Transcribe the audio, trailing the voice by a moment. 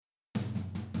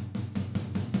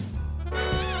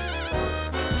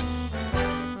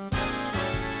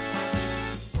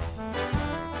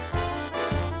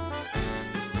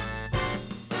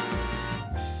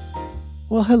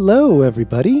Well, hello,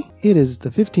 everybody. It is the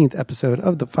 15th episode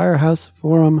of the Firehouse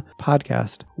Forum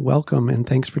podcast. Welcome and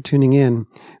thanks for tuning in.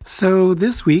 So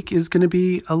this week is going to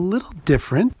be a little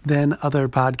different than other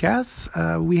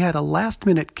podcasts. We had a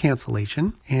last-minute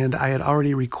cancellation, and I had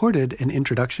already recorded an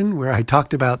introduction where I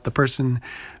talked about the person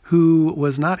who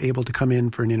was not able to come in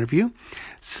for an interview.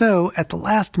 So at the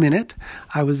last minute,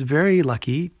 I was very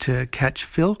lucky to catch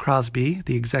Phil Crosby,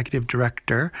 the executive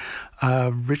director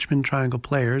of Richmond Triangle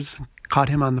Players. Caught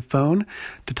him on the phone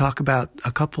to talk about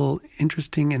a couple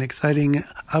interesting and exciting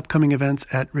upcoming events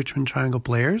at Richmond Triangle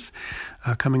Players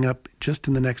coming up just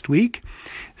in the next week.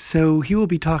 So he will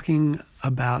be talking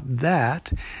about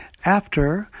that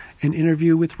after an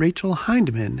interview with Rachel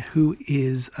Hindman, who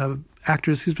is an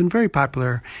actress who's been very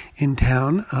popular in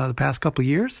town the past couple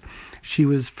years. She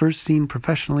was first seen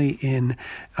professionally in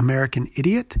American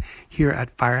Idiot here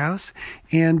at Firehouse.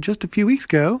 And just a few weeks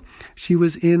ago, she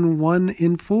was in 1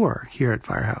 in 4 here at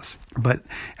Firehouse. But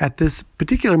at this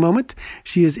particular moment,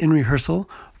 she is in rehearsal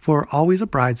for Always a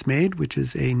Bridesmaid, which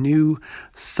is a new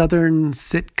Southern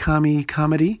sitcom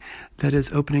comedy that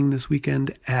is opening this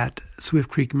weekend at Swift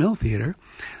Creek Mill Theater.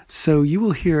 So you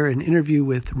will hear an interview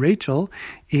with Rachel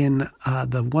in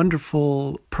the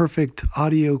wonderful, perfect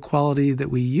audio quality that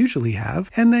we usually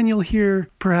have. And then you'll hear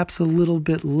perhaps a little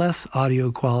bit less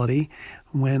audio quality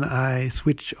when I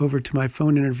switch over to my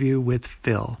phone interview with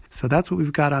Phil. So that's what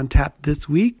we've got on tap this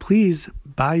week. Please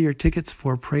buy your tickets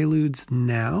for Preludes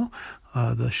now.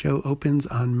 The show opens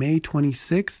on May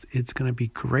 26th. It's going to be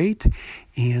great,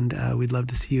 and we'd love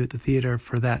to see you at the theater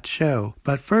for that show.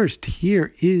 But first,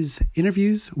 here is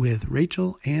interviews with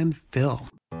Rachel and Phil.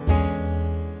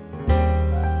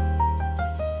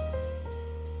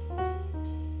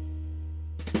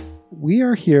 We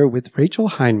are here with Rachel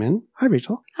Hindman. Hi,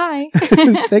 Rachel. Hi.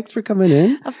 Thanks for coming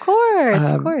in. Of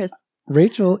course.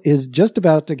 Rachel is just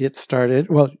about to get started.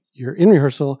 Well, you're in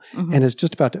rehearsal and is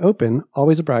just about to open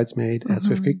Always a Bridesmaid at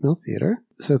Swift Creek Mill Theater.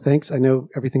 So thanks. I know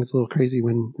everything's a little crazy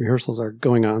when rehearsals are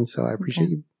going on, so I appreciate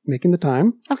you making the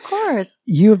time. Of course.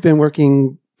 You have been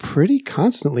working pretty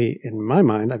constantly in my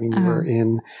mind. I mean, you were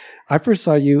I first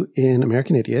saw you in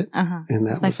American Idiot. And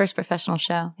that was my first professional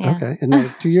show. Yeah. Okay. And that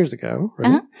was 2 years ago,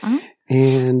 right?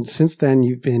 And since then,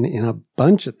 you've been in a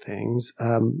bunch of things.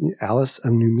 Alice, a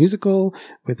new musical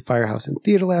with Firehouse and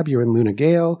Theater Lab. You were in Luna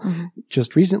Gale.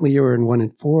 Just recently, you were in 1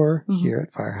 in 4 here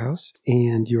at Firehouse.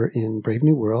 And you were in Brave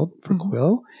New World for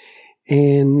Quill.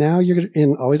 And now you're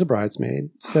in Always a Bridesmaid.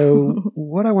 So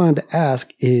what I wanted to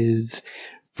ask is,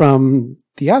 from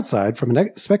the outside, from a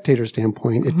spectator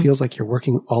standpoint, it feels like you're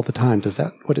working all the time. Does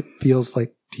that what it feels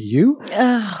like to you?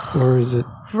 Or is it?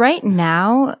 Right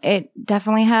now, it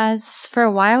definitely has. For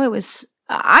a while, it was.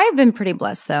 I've been pretty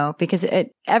blessed though, because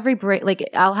every break, like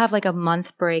I'll have like a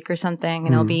month break or something,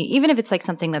 and it'll be, even if it's like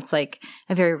something that's like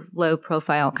a very low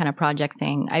profile kind of project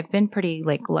thing, I've been pretty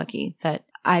like lucky that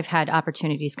I've had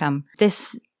opportunities come.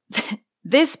 This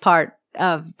part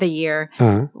of the year,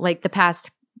 like the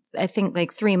past, I think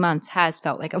like 3 months has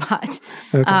felt like a lot.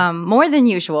 Okay. More than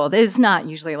usual. It is not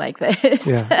usually like this.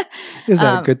 Yeah. Is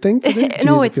that a good thing?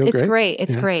 No, it's great.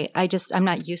 It's great. I'm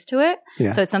not used to it.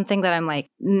 Yeah. So it's something that I'm like,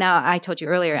 now I told you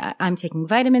earlier, I'm taking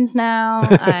vitamins now.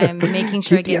 I'm making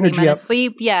sure I get my amount of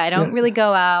sleep. Yeah. I don't really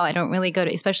go out. I don't really go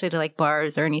to, especially to like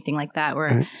bars or anything like that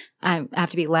where I have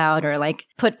to be loud or like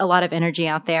put a lot of energy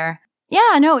out there.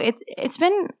 Yeah, no,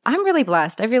 I'm really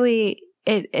blessed.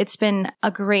 It's been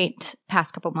a great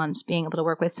past couple months being able to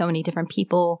work with so many different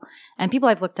people and people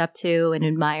I've looked up to and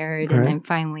admired. And I'm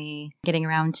finally getting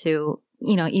around to,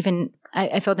 even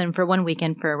I filled in for 1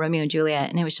 weekend for Romeo and Juliet,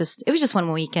 and it was just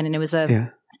 1 weekend, and it was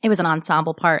an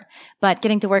ensemble part, but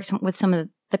getting to work with some of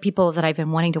the people that I've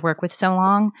been wanting to work with so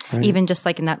long, even just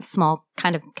like in that small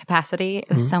kind of capacity, it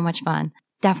was so much fun.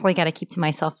 Definitely got to keep to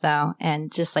myself though,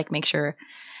 and just like make sure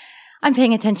I'm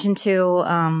paying attention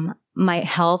to, my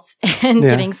health and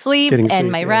getting sleep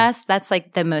and my rest. That's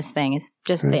like the most thing. It's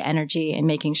just the energy and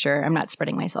making sure I'm not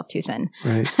spreading myself too thin.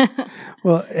 Right.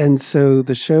 Well, and so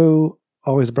the show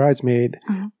Always a Bridesmaid,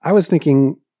 I was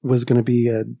thinking was going to be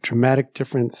a dramatic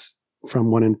difference from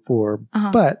 1 in 4,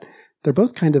 but they're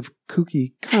both kind of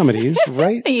kooky comedies,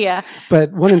 right? Yeah.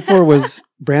 But 1 in 4 was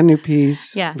brand new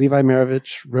piece. Yeah. Levi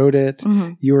Marovich wrote it.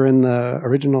 You were in the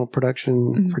original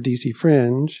production for DC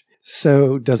Fringe.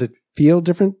 So does it feel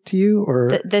different to you, or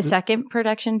the second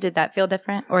production? Did that feel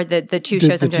different, or the two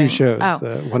shows I'm doing? The 2 shows,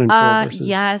 the 1 in 4 versus.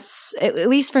 Yes, at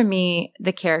least for me,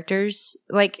 the characters,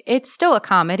 like it's still a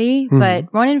comedy,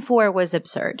 but 1 in 4 was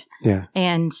absurd,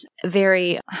 and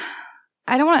very.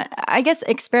 I don't want to. I guess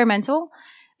experimental,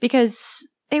 because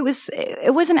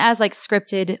it wasn't as like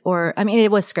scripted, or I mean,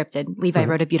 it was scripted. Levi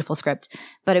wrote a beautiful script,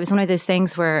 but it was one of those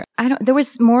things where there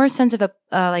was more sense of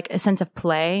a sense of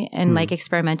play and like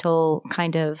experimental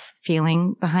kind of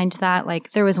feeling behind that.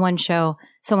 Like there was one show,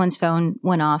 someone's phone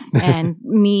went off and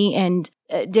me and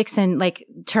Dixon like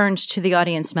turned to the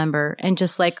audience member and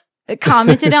just like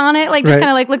commented on it, like just kind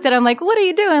of like looked at him like, what are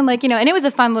you doing? Like, and it was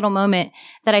a fun little moment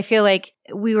that I feel like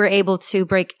we were able to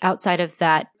break outside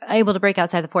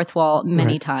the fourth wall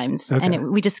many times. Okay.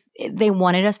 And they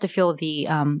wanted us to feel the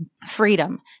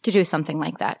freedom to do something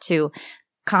like that, to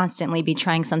constantly be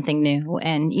trying something new.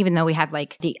 And even though we had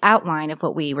like the outline of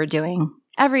what we were doing,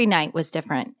 every night was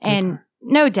different. And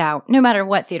no doubt, no matter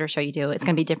what theater show you do, it's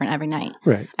going to be different every night.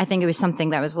 Right. I think it was something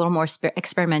that was a little more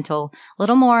experimental, a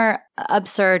little more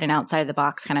absurd and outside of the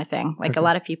box kind of thing. Like a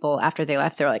lot of people, after they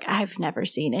left, they were like, I've never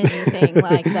seen anything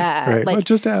like that. Right. Like, what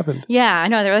just happened? Yeah, I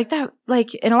know. They were like that. Like,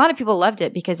 and a lot of people loved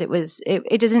it because it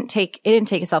didn't take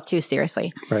itself too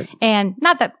seriously. Right. And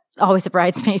not that Always a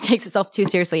Bridesmaid takes itself too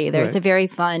seriously either. Right. It's a very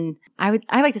fun, I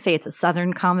like to say it's a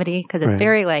Southern comedy because it's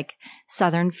very like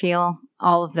Southern feel.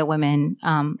 All of the women,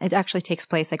 it actually takes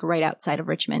place like right outside of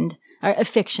Richmond, or a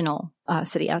fictional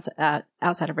city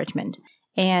outside of Richmond.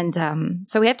 And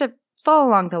so we have to follow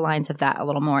along the lines of that a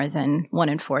little more than 1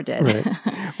 and 4 did. Right.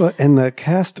 Well, and the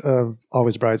cast of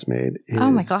Always Bridesmaid is,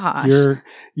 oh my gosh,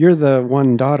 you're the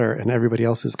one daughter and everybody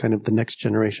else is kind of the next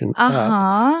generation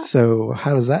up. So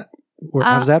how does that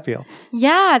how does that feel?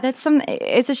 Yeah,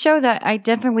 it's a show that I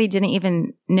definitely didn't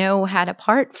even know had a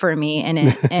part for me in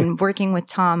it. And working with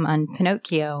Tom on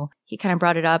Pinocchio, he kind of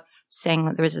brought it up, saying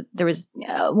that there was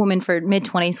a woman for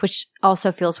mid-20s, which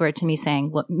also feels weird to me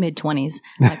saying mid-20s.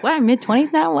 I'm like, what?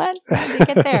 Mid-20s now? What? How did they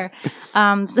get there?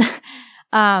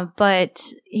 But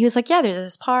he was like, yeah, there's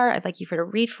this part. I'd like you to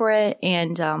read for it.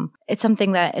 And it's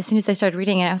something that as soon as I started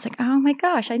reading it, I was like, oh my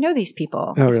gosh, I know these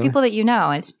people. It's really? People that you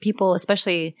know. It's people,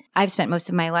 especially I've spent most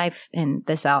of my life in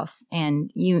the South, and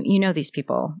you know these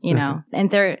people, you know, and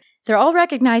they're all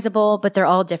recognizable, but they're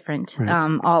all different,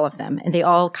 all of them. And they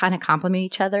all kind of complement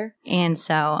each other. And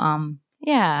so,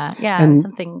 and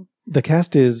something. The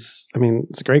cast is, I mean,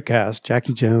 it's a great cast.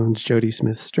 Jackie Jones, Jodie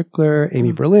Smith-Strickler,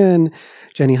 Amy Berlin,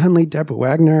 Jenny Hunley, Deborah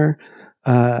Wagner.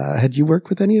 Had you worked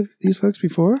with any of these folks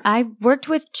before? I worked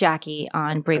with Jackie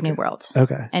on Brave New World.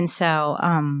 Okay. And so,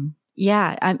 all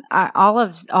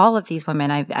of these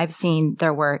women, I've seen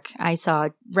their work. I saw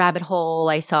Rabbit Hole.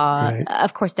 I saw,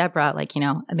 of course, Deborah, like,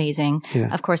 amazing.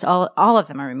 Yeah. Of course, all of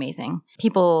them are amazing.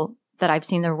 People that I've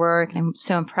seen their work and I'm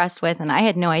so impressed with. And I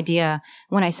had no idea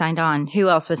when I signed on who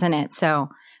else was in it. So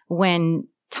when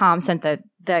Tom sent the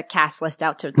cast list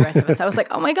out to the rest of us, I was like,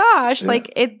 oh my gosh,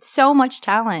 like it's so much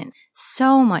talent.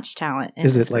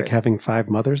 Is it like having 5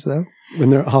 mothers though, when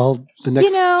they're all the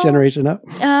next generation up?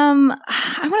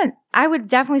 I would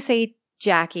definitely say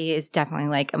Jackie is definitely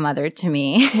like a mother to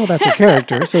me. Well, that's her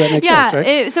character. So that makes sense,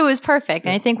 right? So it was perfect.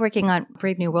 And I think working on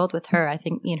Brave New World with her, I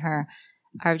think me and her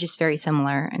are just very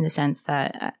similar in the sense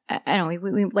that I don't know,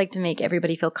 we like to make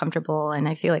everybody feel comfortable, and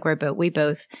I feel like we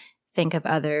both think of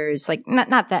others, like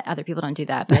not that other people don't do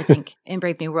that, but I think in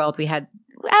Brave New World we had,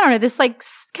 I don't know, this like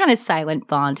kind of silent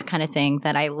bond kind of thing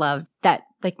that I loved, that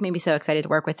like made me so excited to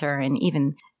work with her. And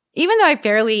even though I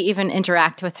barely even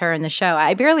interact with her in the show,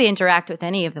 I barely interact with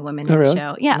any of the women in the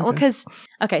show. Yeah, well, because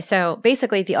so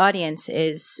basically the audience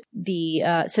is the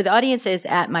audience is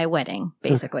at my wedding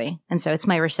basically, and so it's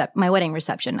my wedding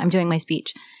reception. I'm doing my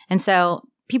speech, and so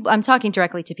I'm talking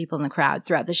directly to people in the crowd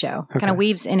throughout the show. Kind of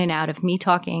weaves in and out of me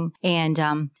talking and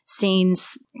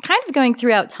scenes, kind of going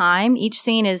throughout time. Each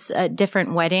scene is a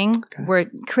different wedding where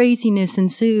craziness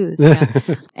ensues,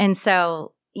 and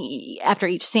so. After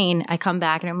each scene, I come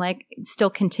back and I'm like still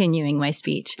continuing my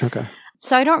speech. Okay.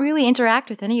 So I don't really interact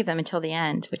with any of them until the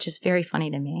end, which is very funny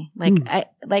to me.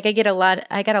 Like I got a lot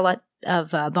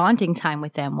of bonding time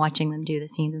with them, watching them do the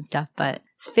scenes and stuff. But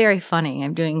it's very funny.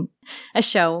 I'm doing a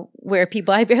show where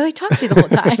people I barely talk to the whole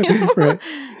time. Right.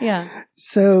 Yeah.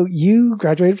 So you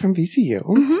graduated from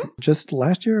VCU just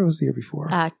last year, or was the year before?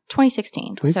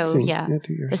 2016. So yeah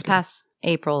 2 years. This past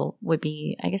April would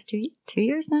be, I guess, 2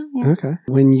 years now. Yeah. Okay.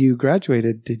 When you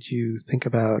graduated, did you think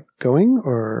about going,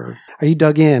 or are you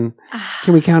dug in?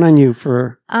 Can we count on you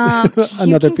for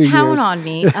another few years? You can count on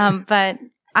me, but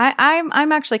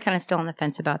I'm actually kind of still on the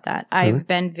fence about that. I've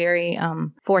been very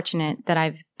fortunate that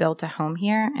I've built a home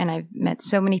here, and I've met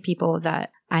so many people that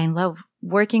I love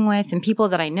working with, and people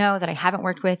that I know that I haven't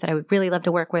worked with that I would really love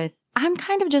to work with. I'm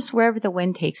kind of just wherever the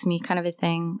wind takes me kind of a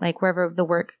thing. Like wherever the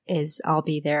work is, I'll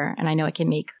be there. And I know I can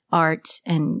make art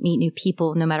and meet new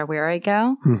people no matter where I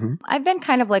go. Mm-hmm. I've been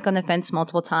kind of like on the fence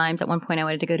multiple times. At one point I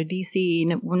wanted to go to DC.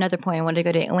 And at another point I wanted to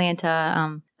go to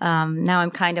Atlanta. Now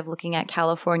I'm kind of looking at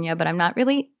California, but I'm not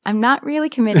really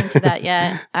committing to that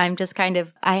yet. I'm just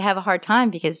I have a hard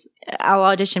time because I'll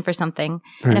audition for something.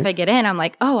 Right. And if I get in, I'm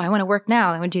like, oh, I want to work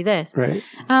now. I want to do this. Right.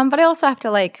 But I also have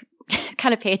to like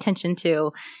kind of pay attention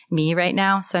to me right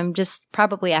now. So I'm just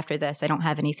probably after this, I don't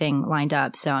have anything lined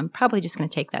up. So I'm probably just going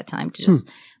to take that time to just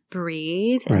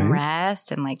breathe and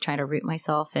rest and like try to root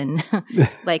myself in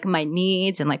like my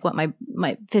needs and like what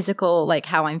my physical, like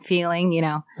how I'm feeling, you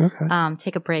know,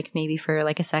 take a break maybe for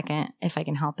like a second if I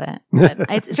can help it. But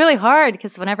it's really hard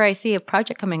because whenever I see a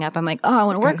project coming up, I'm like, oh, I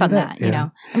want to work on that. You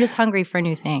know, I'm just hungry for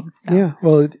new things. So. Yeah.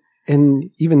 Well, and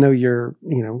even though you're,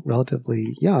 you know,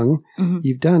 relatively young,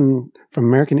 you've done from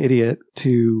American Idiot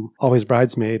to Always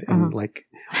Bridesmaid and like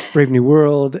Brave New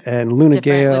World and Luna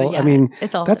Gale. I mean,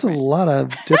 that's different. A lot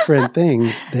of different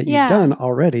things that you've done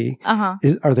already.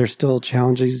 Are there still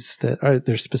challenges are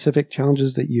there specific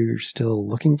challenges that you're still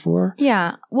looking for?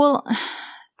 Yeah. Well,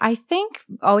 I think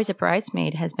Always a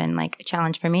Bridesmaid has been like a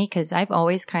challenge for me because I've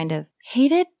always kind of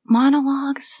hated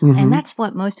monologues. And that's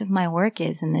what most of my work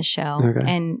is in this show. Okay.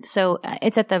 And so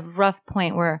it's at the rough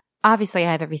point where obviously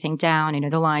I have everything down, you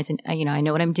know, the lines and, you know, I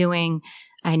know what I'm doing.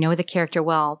 I know the character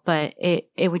well, but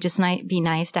it would just be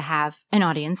nice to have an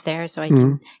audience there so I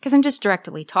can, because I'm just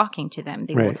directly talking to them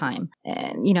the whole time.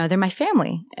 And, you know, they're my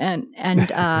family. And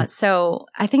so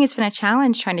I think it's been a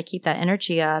challenge trying to keep that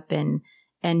energy up and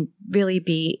really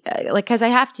be like, because I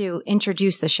have to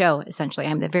introduce the show, essentially.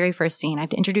 I'm the very first scene. I have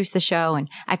to introduce the show and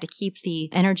I have to keep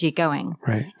the energy going.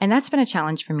 Right. And that's been a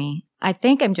challenge for me. I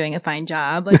think I'm doing a fine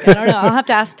job. Like, I don't know. I'll have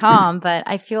to ask Tom, but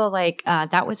I feel like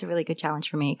that was a really good challenge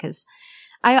for me because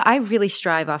I really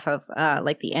strive off of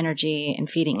like the energy and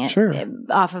feeding it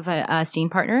off of a scene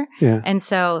partner. Yeah. And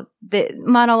so the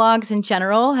monologues in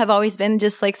general have always been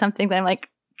just like something that I'm like,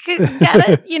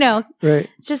 gotta, you know,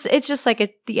 it's just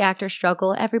like the actor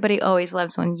struggle. Everybody always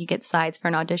loves when you get sides for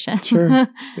an audition. Sure.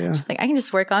 Yeah. Just like, I can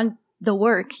just work on the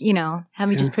work, you know, have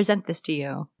me just present this to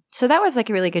you. So that was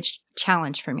like a really good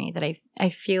challenge for me that I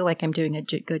feel like I'm doing a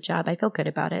good job. I feel good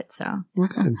about it. So.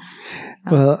 Good.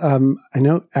 Well, I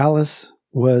know Alice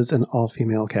was an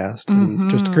all-female cast and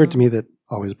it just occurred to me that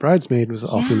Always Bridesmaid was an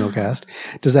all-female cast.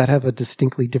 Does that have a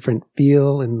distinctly different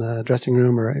feel in the dressing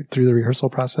room or through the rehearsal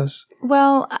process?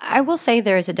 Well, I will say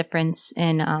there is a difference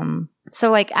in, so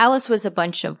like Alice was a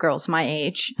bunch of girls my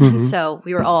age. And so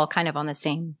we were all kind of on the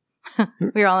same,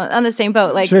 we were all on the same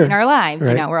boat, like in our lives,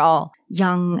 you know, we're all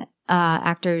young,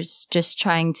 actors just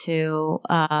trying to,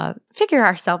 figure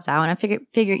ourselves out and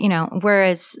figure, you know,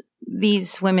 whereas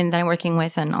these women that I'm working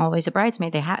with and Always a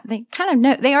Bridesmaid, they kind of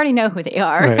know, they already know who they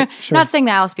are. Right, Not saying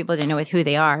that Alice people didn't know who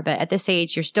they are, but at this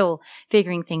age, you're still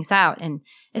figuring things out. And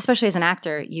especially as an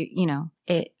actor, you know,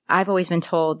 I've always been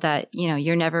told that, you know,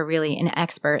 you're never really an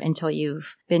expert until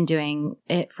you've been doing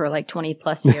it for like 20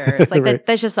 plus years. Like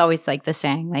that's just always like the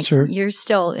saying, like you're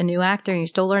still a new actor, you're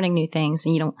still learning new things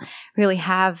and you don't really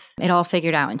have it all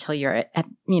figured out until you're at,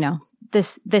 you know,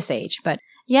 this age. But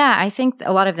yeah, I think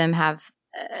a lot of them have,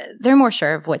 they're more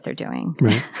sure of what they're doing.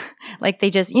 Right. Like they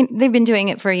just, they've been doing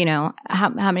it for, you know, how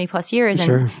many plus years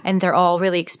and they're all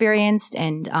really experienced.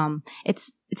 And,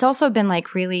 it's also been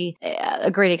like really a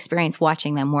great experience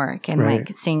watching them work and like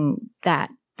seeing that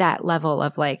level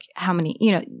of like how many,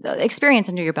 you know, experience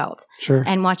under your belt. Sure.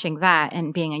 And watching that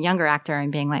and being a younger actor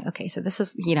and being like, okay, so this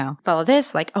is, you know, follow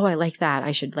this, like, oh, I like that.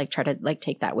 I should like try to like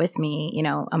take that with me, you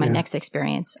know, on my next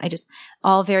experience. I just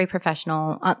all very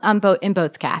professional in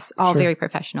both casts, all very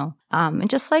professional. And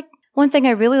just like one thing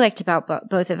I really liked about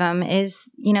both of them is,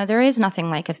 you know, there is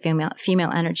nothing like a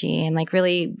female energy and like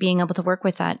really being able to work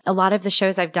with that. A lot of the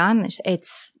shows I've done,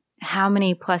 it's how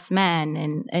many plus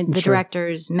men and the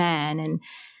directors men. And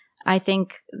I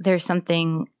think there's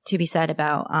something to be said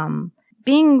about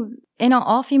being in an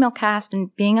all-female cast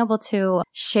and being able to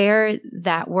share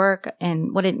that work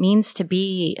and what it means to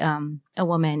be a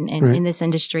woman in this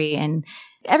industry. And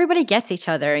everybody gets each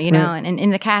other, you know, and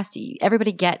in the cast,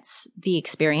 everybody gets the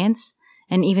experience.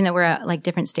 And even though we're at like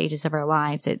different stages of our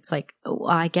lives, it's like, oh,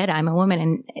 I get it. I'm a woman.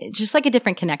 And it's just like a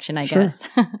different connection, I guess.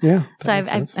 Yeah. So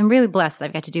I'm really blessed that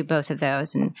I've got to do both of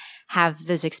those and have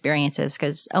those experiences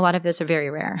because a lot of those are very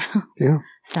rare. Yeah.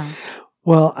 So.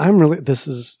 Well,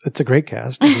 it's a great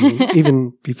cast. I mean,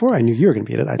 even before I knew you were going to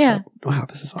be in it, I thought, wow,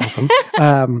 this is awesome.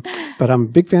 But I'm a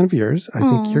big fan of yours. I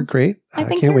think you're great. I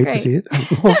can't wait to see it.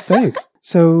 Well, thanks.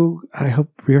 So I hope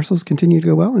rehearsals continue to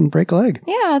go well and break a leg.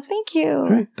 Yeah, thank you. All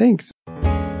right, thanks.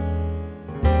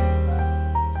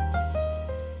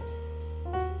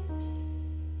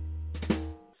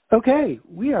 Okay,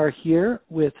 we are here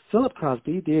with Philip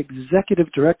Crosby, the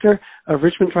Executive Director of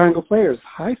Richmond Triangle Players.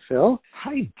 Hi, Phil.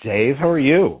 Hi, Dave. How are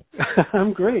you?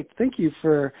 I'm great. Thank you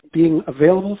for being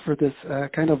available for this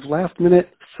kind of last-minute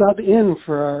sub-in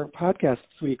for our podcast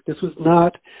this week. This was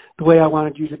not the way I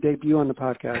wanted you to debut on the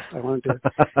podcast. I wanted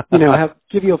to,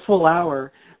 give you a full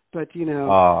hour, but,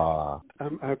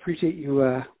 I appreciate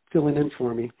you filling in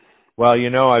for me. Well,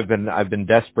 I've been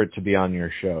desperate to be on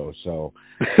your show, so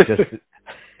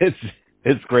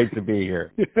it's great to be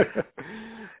here.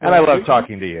 And I love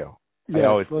talking to you. Yeah, I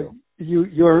always do.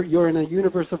 You're in a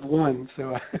universe of one,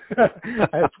 so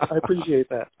I appreciate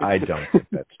that. I don't think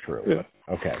that's true.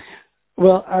 Yeah. Okay.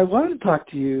 Well, I wanted to talk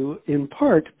to you in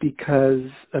part because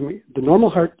the Normal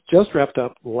Heart just wrapped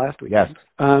up last week. Yes.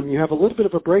 You have a little bit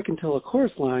of a break until a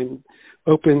chorus line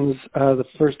opens the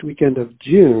first weekend of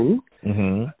June.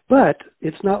 Mm-hmm. But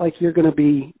it's not like you're going to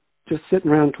be just sitting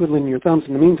around twiddling your thumbs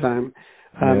in the meantime.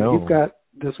 No. You've got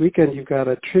this weekend. You've got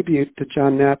a tribute to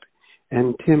John Knapp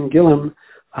and Tim Gilham.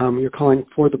 You're calling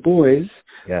For the Boys.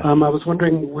 Yes. I was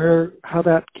wondering how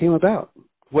that came about.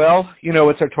 Well,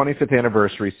 it's our 25th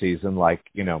anniversary season.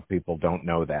 People don't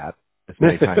know that as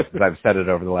many times as I've said it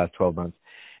over the last 12 months.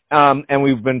 And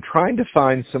we've been trying to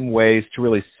find some ways to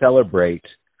really celebrate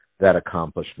that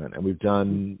accomplishment. And we've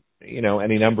done,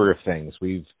 any number of things.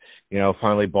 We've,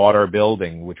 finally bought our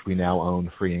building, which we now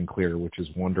own free and clear, which is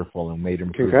wonderful, and made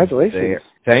improvements. Congratulations.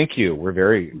 Thank you.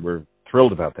 We're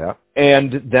thrilled about that.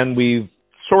 And then we've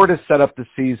sort of set up the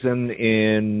season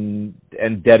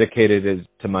and dedicated it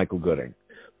to Michael Gooding,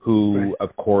 who, right,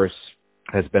 of course,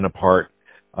 has been a part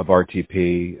of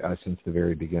RTP since the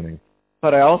very beginning.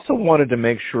 But I also wanted to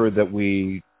make sure that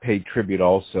we paid tribute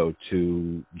also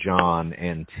to John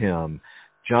and Tim.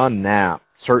 John Knapp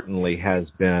certainly has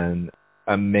been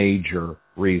a major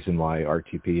reason why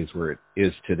RTP is where it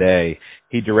is today.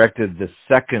 He directed the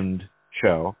second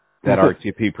show that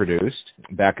RTP produced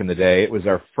back in the day. It was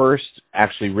our first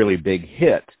actually really big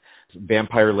hit,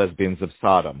 Vampire Lesbians of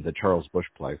Sodom, the Charles Busch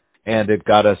play. And it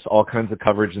got us all kinds of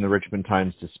coverage in the Richmond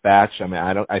Times-Dispatch.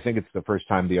 I think it's the first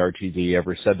time the RTD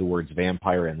ever said the words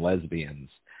vampire and lesbians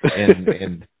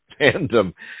in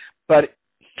fandom. But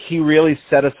he really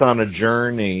set us on a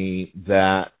journey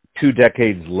that 2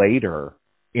 decades later,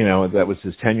 that was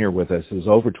his tenure with us. It was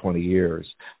over 20 years.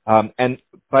 And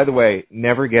by the way,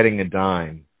 never getting a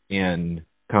dime in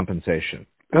compensation.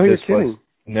 Oh, you're kidding.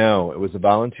 No, it was a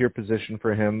volunteer position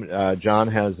for him. John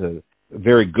has a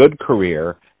very good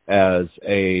career as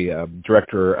a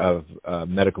director of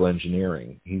medical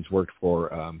engineering. He's worked for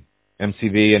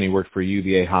MCV, and he worked for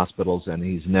UVA hospitals, and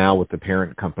he's now with the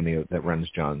parent company that runs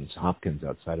Johns Hopkins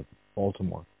outside of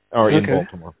Baltimore, in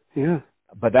Baltimore. Yeah.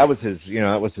 But that was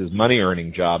his money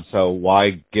earning job. So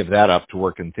why give that up to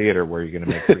work in theater where you're going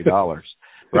to make $3,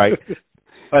 right?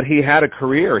 But he had a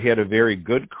career. He had a very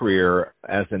good career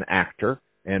as an actor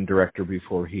and director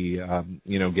before he,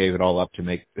 gave it all up to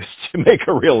make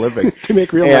a real living. To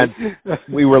make real living. And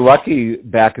we were lucky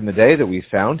back in the day that we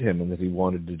found him and that he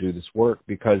wanted to do this work,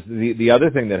 because the other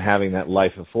thing that having that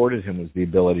life afforded him was the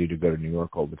ability to go to New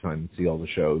York all the time and see all the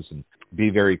shows and be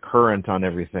very current on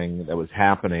everything that was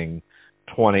happening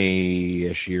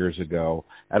 20-ish years ago,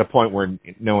 at a point where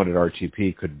no one at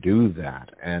RTP could do that.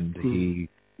 And he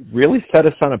really set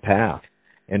us on a path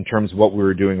in terms of what we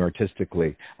were doing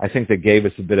artistically. I think that gave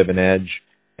us a bit of an edge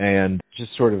and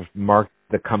just sort of marked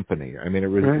the company. It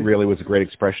really was a great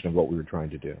expression of what we were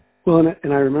trying to do. Well,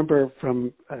 and I remember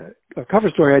from a cover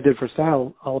story I did for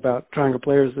Style all about Triangle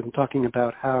Players and talking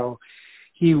about how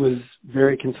he was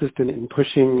very consistent in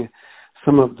pushing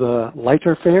some of the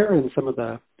lighter fare and some of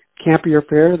the campier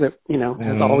fare that,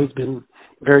 has always been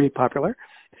very popular.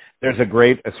 There's a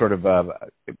great sort of,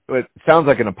 it sounds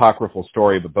like an apocryphal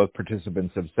story, but both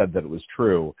participants have said that it was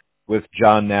true, with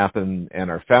John Knapp and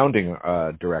our founding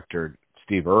director,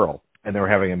 Steve Earle. And they were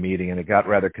having a meeting, and it got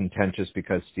rather contentious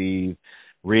because Steve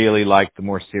really liked the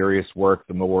more serious work,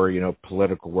 the more,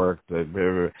 political work,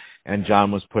 and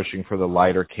John was pushing for the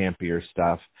lighter, campier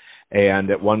stuff.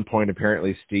 And at one point,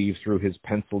 apparently, Steve threw his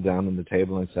pencil down on the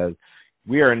table and said,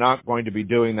 "We are not going to be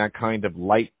doing that kind of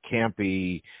light,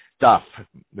 campy stuff."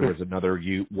 There was another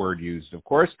word used, of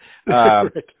course,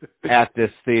 at this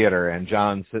theater. And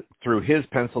John threw his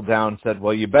pencil down and said,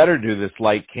 "Well, you better do this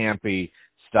light, campy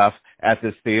stuff at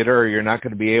this theater, or you're not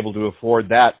going to be able to afford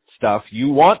that stuff you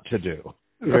want to do."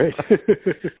 Right.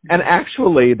 And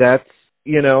actually, that's,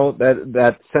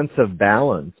 that sense of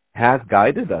balance has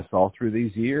guided us all through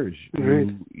these years. Right.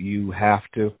 You have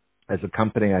to, as a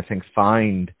company, I think,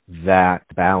 find that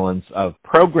balance of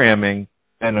programming.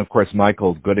 And of course,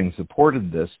 Michael Gooding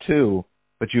supported this too,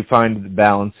 but you find the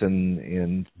balance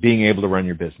in being able to run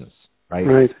your business, right?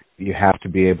 Right. You have to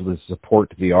be able to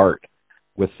support the art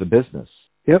with the business.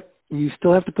 Yep. You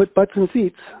still have to put butts in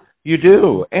seats. You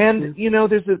do. And,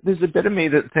 there's a bit of me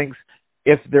that thinks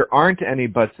if there aren't any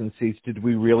butts in seats, did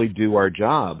we really do our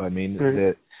job? I mean,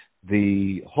 right.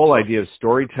 The whole idea of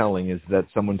storytelling is that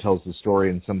someone tells the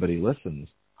story and somebody listens.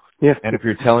 Yeah. And if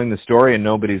you're telling the story and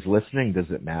nobody's listening, does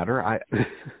it matter? Right.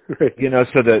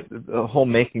 So the whole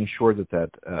making sure that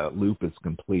loop is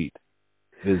complete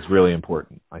is really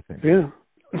important, I think. Yeah.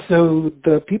 So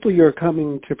the people you're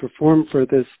coming to perform for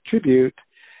this tribute,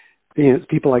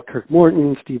 people like Kirk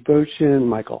Morton, Steve Beauchamp,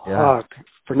 Michael Hawk,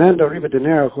 Fernando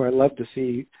Rivadeneira, who I love to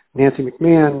see, Nancy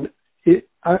McMahon.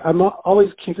 I'm always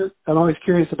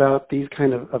curious about these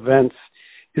kind of events.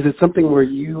 Is it something where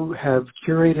you have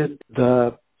curated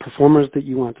the performers that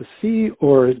you want to see,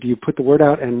 or do you put the word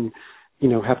out and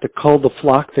have to cull the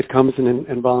flock that comes in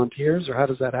and volunteers, or how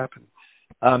does that happen?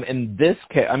 In this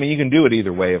case, I mean, you can do it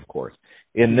either way, of course.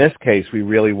 In this case, we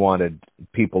really wanted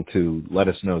people to let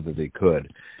us know that they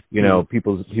could.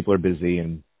 People are busy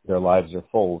and their lives are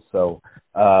full, so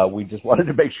we just wanted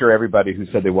to make sure everybody who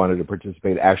said they wanted to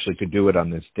participate actually could do it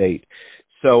on this date.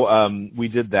 So we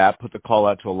did that, put the call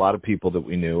out to a lot of people that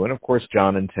we knew, and of course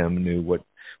John and Tim knew what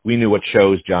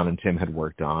shows John and Tim had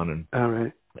worked on, and all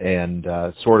right. And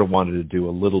sort of wanted to do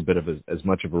a little bit of as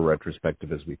much of a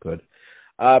retrospective as we could.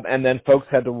 And then folks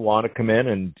had to want to come in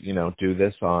and, do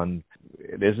this on,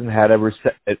 it hasn't had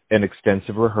an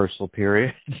extensive rehearsal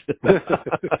period.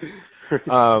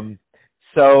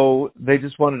 So they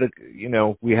just wanted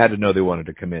to, we had to know they wanted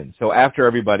to come in. So after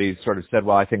everybody sort of said,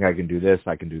 well, I think I can do this,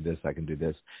 I can do this, I can do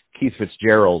this, Keith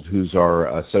Fitzgerald, who's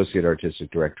our associate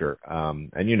artistic director,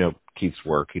 and Keith's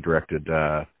work, he directed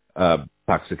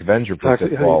Toxic Avenger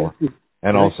Fall,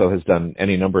 and also has done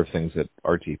any number of things at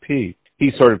RTP.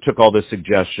 He sort of took all the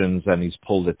suggestions and he's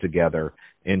pulled it together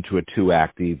into a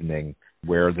 2-act evening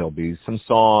where there'll be some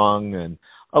song and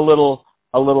a little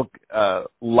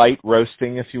light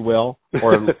roasting, if you will,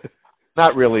 or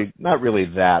not really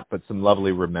that, but some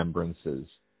lovely remembrances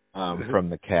from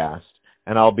the cast.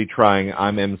 And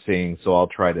I'm emceeing, so I'll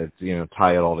try to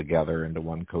tie it all together into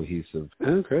one cohesive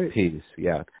piece.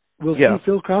 Yeah. We'll see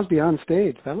Phil Crosby on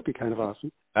stage. That'll be kind of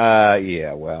awesome.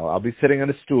 Yeah, well, I'll be sitting on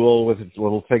a stool with a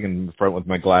little thing in front with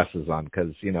my glasses on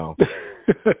because,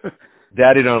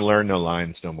 Daddy don't learn no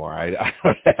lines no more. I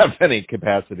don't have any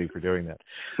capacity for doing that.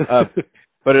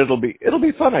 But it'll be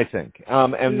fun, I think.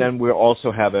 And then we'll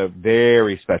also have a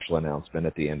very special announcement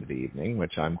at the end of the evening,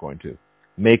 which I'm going to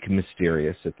make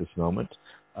mysterious at this moment.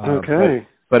 Okay.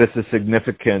 But it's a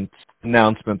significant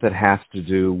announcement that has to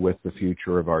do with the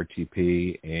future of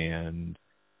RTP, and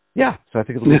so I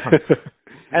think it'll be fun.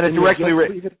 And it directly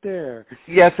leave it there.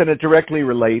 Yes, and it directly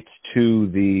relates to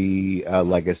the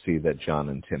legacy that John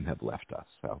and Tim have left us.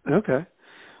 So. Okay.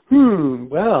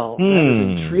 Well,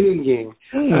 that is intriguing.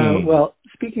 Well,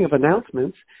 speaking of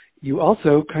announcements, you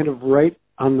also kind of right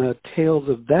on the tails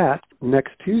of that,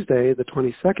 next Tuesday, the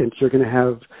 22nd, you're going to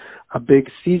have a big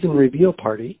season reveal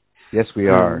party. Yes, we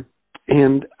are.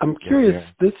 And I'm curious,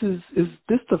 is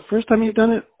this the first time you've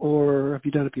done it, or have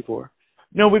you done it before?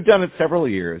 No, we've done it several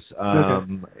years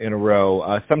in a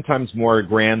row, sometimes more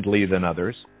grandly than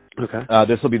others. Okay.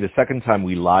 This will be the second time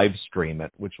we live stream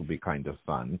it, which will be kind of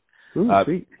fun. Ooh,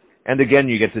 sweet. And again,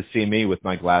 you get to see me with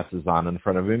my glasses on in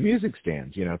front of a music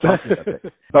stand, talking about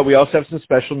it. But we also have some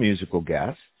special musical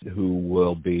guests who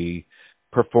will be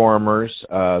performers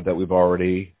that we've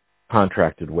already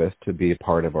contracted with to be a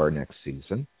part of our next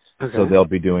season. Okay. So they'll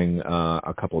be doing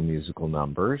a couple of musical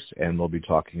numbers, and we'll be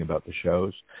talking about the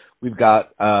shows. We're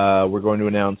going to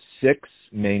announce 6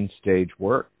 main stage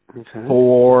work,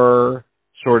 4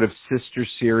 sort of sister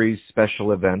series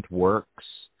special event works,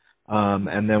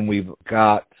 and then we've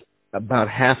got about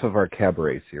half of our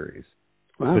cabaret series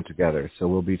put together. So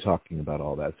we'll be talking about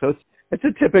all that. So it's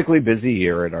a typically busy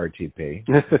year at RTP.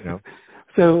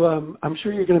 So I'm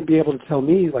sure you're going to be able to tell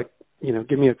me,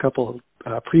 give me a couple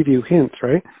preview hints,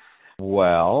 right?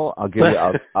 Well,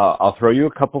 I'll throw you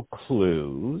a couple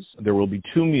clues. There will be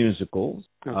 2 musicals,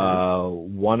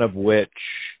 one of which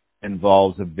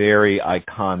involves a very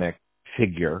iconic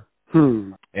figure,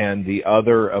 and the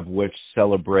other of which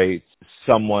celebrates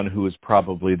someone who is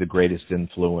probably the greatest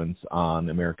influence on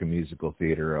American musical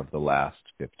theater of the last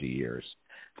 50 years.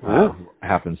 Who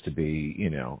happens to be,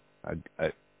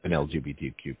 an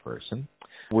LGBTQ person.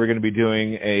 We're going to be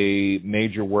doing a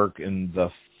major work in the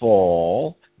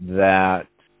fall that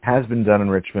has been done in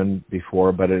Richmond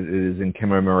before, but it is in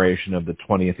commemoration of the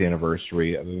 20th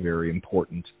anniversary of a very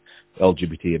important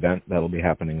LGBT event that'll be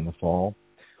happening in the fall.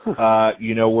 Huh.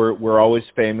 We're always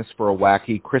famous for a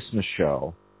wacky Christmas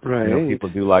show. Right. People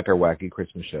do like our wacky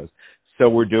Christmas shows. So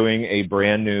we're doing a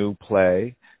brand new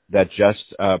play that just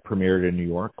premiered in New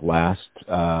York last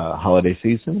holiday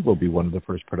season. Will be one of the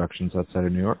first productions outside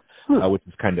of New York, which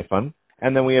is kind of fun.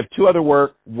 And then we have two other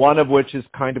work, one of which is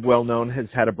kind of well known, has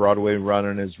had a Broadway run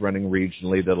and is running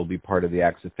regionally. That'll be part of the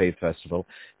Acts of Faith Festival.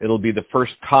 It'll be the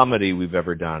first comedy we've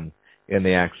ever done in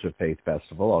the Acts of Faith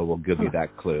Festival. I will give you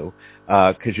that clue,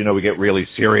 because we get really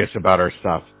serious about our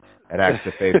stuff at Acts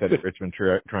of Faith at Richmond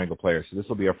Triangle Players. So this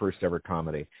will be our first ever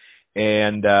comedy.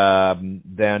 And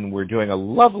then we're doing a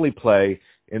lovely play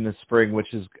in the spring,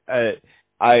 which is,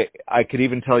 I could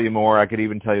even tell you more. I could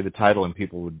even tell you the title and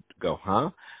people would go,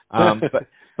 huh?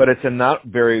 But it's a not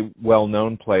very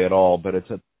well-known play at all, but it's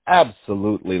an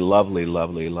absolutely lovely,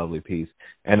 lovely, lovely piece.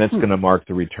 And it's going to mark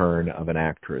the return of an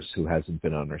actress who hasn't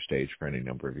been on our stage for any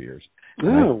number of years.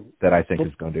 That I think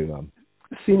is going to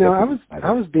see, now I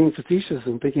was being facetious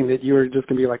and thinking that you were just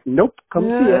going to be like, nope, come see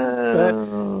it. But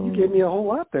you gave me a whole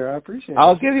lot there. I appreciate it.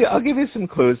 I'll give you some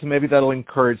clues, and maybe that'll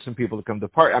encourage some people to come to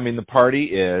the party. I mean, the party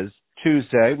is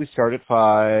Tuesday. We start at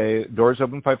 5. Doors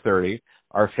open 5:30.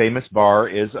 Our famous bar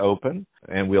is open,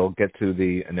 and we'll get to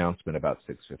the announcement about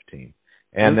 6:15,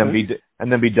 and then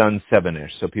be done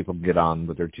 7-ish, so people can get on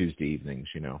with their Tuesday evenings.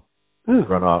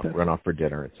 Run off for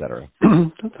dinner, etc.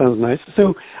 That sounds nice.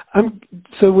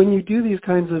 So when you do these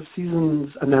kinds of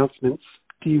seasons announcements,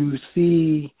 do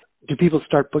people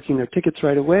start booking their tickets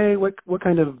right away? What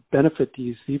kind of benefit do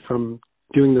you see from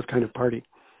doing this kind of party?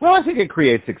 Well, I think it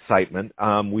creates excitement.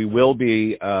 We will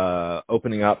be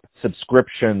opening up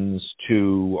subscriptions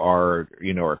to our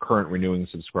current renewing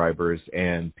subscribers,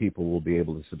 and people will be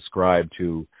able to subscribe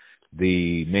to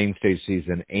the main stage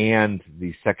season and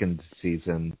the second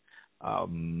season.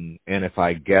 And if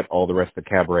I get all the rest of the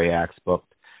cabaret acts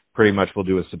booked, pretty much we'll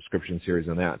do a subscription series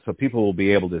on that. So people will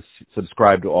be able to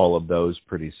subscribe to all of those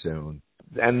pretty soon.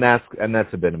 And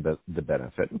that's a bit of the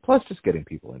benefit. And plus just getting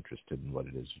people interested in what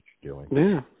it is that you're doing.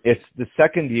 Yeah. It's the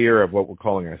second year of what we're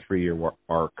calling our 3-year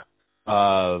arc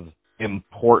of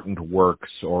important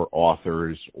works or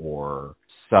authors or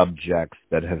subjects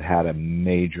that have had a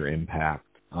major impact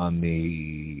on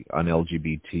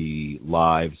LGBT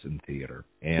lives in theater.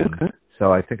 And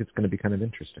so I think it's going to be kind of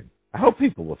interesting. I hope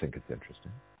people will think it's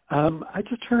interesting. I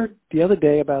just heard the other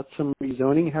day about some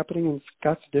rezoning happening in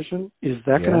Scott's Addition. Is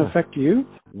that going to affect you?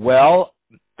 Well,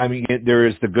 I mean, there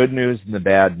is the good news and the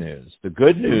bad news. The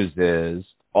good news is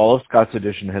all of Scott's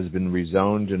Addition has been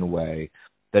rezoned in a way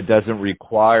that doesn't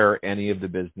require any of the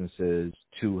businesses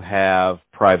to have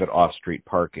private off-street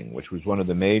parking, which was one of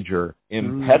the major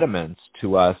impediments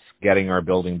to us getting our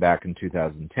building back in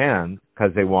 2010,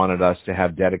 because they wanted us to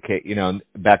have back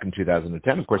in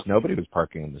 2010, of course, nobody was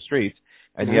parking in the streets.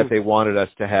 And yet they wanted us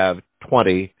to have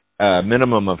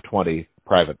minimum of 20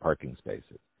 private parking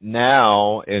spaces.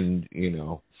 Now, in,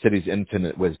 city's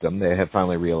infinite wisdom, they have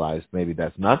finally realized maybe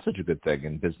that's not such a good thing,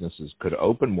 and businesses could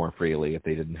open more freely if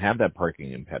they didn't have that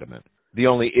parking impediment. The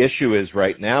only issue is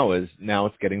right now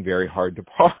it's getting very hard to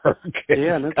park.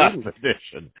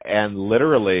 And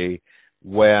literally,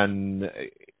 when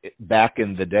back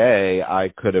in the day, I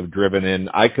could have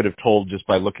told just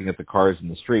by looking at the cars in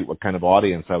the street what kind of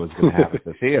audience I was going to have at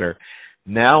the theater.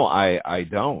 Now I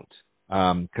don't,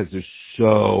 because there's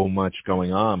so much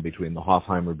going on between the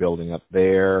Hofheimer building up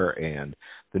there and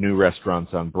the new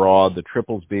restaurants on Broad, the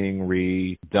Triples being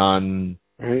redone,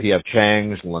 P.F.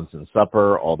 Chang's, Lunch and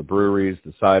Supper, all the breweries,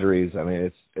 the cideries. I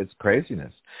mean, it's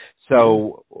craziness.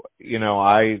 So,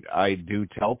 I do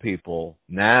tell people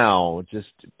now,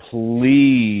 just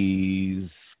please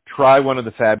try one of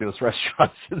the fabulous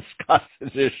restaurants in Scott's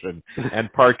Addition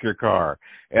and park your car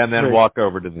and then walk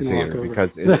over to the theater, because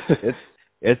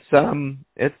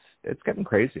it's getting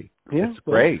crazy. Yeah, it's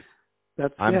great.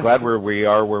 I'm glad where we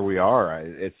are.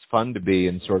 It's fun to be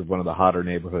in sort of one of the hotter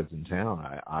neighborhoods in town.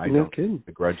 I don't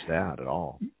begrudge that at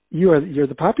all. You're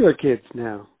the popular kids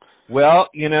now. Well,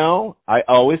 I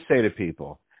always say to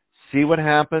people, see what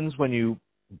happens when you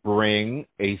bring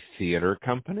a theater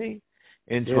company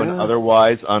into an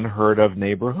otherwise unheard of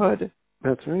neighborhood.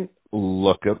 That's right.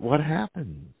 Look at what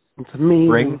happens. It's amazing.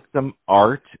 Bring some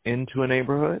art into a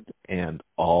neighborhood, and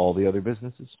all the other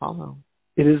businesses follow.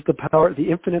 It is the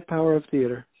infinite power of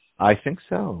theater. I think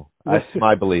so. That's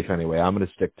my belief anyway. I'm going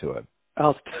to stick to it.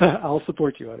 I'll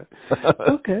support you on it.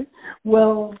 Okay.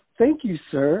 Well, thank you,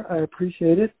 sir. I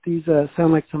appreciate it. These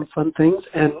sound like some fun things.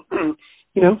 And,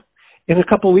 in a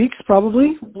couple weeks,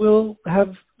 probably, we'll have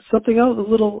something else, a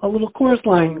little chorus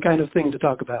line kind of thing to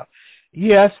talk about.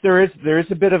 Yes, there is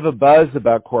a bit of a buzz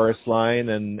about Chorus Line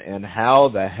and how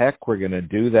the heck we're going to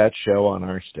do that show on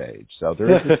our stage. So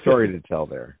there is a story to tell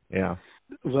there. Yeah.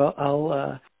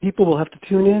 Well, people will have to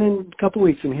tune in a couple of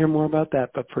weeks and hear more about that.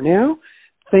 But for now,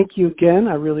 thank you again.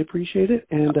 I really appreciate it.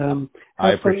 And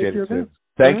I appreciate it too.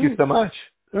 Thank you so much.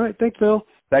 All right. Thanks, Phil.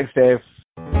 Thanks, Dave.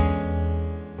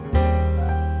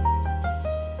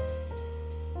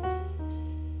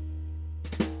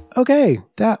 Okay,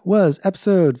 that was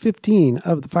episode 15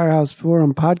 of the Firehouse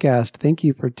Forum podcast. Thank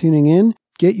you for tuning in.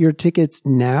 Get your tickets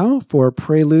now for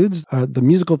Preludes, the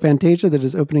musical Fantasia that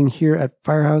is opening here at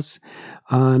Firehouse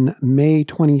on May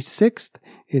 26th.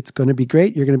 It's going to be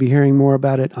great. You're going to be hearing more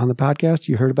about it on the podcast.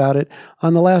 You heard about it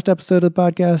on the last episode of the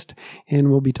podcast,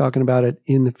 and we'll be talking about it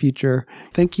in the future.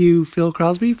 Thank you, Phil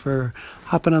Crosby, for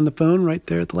hopping on the phone right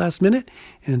there at the last minute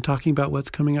and talking about what's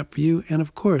coming up for you. And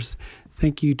of course,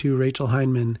 thank you to Rachel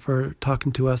Hindman for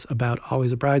talking to us about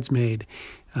Always a Bridesmaid,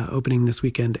 opening this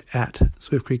weekend at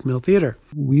Swift Creek Mill Theater.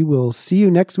 We will see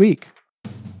you next week.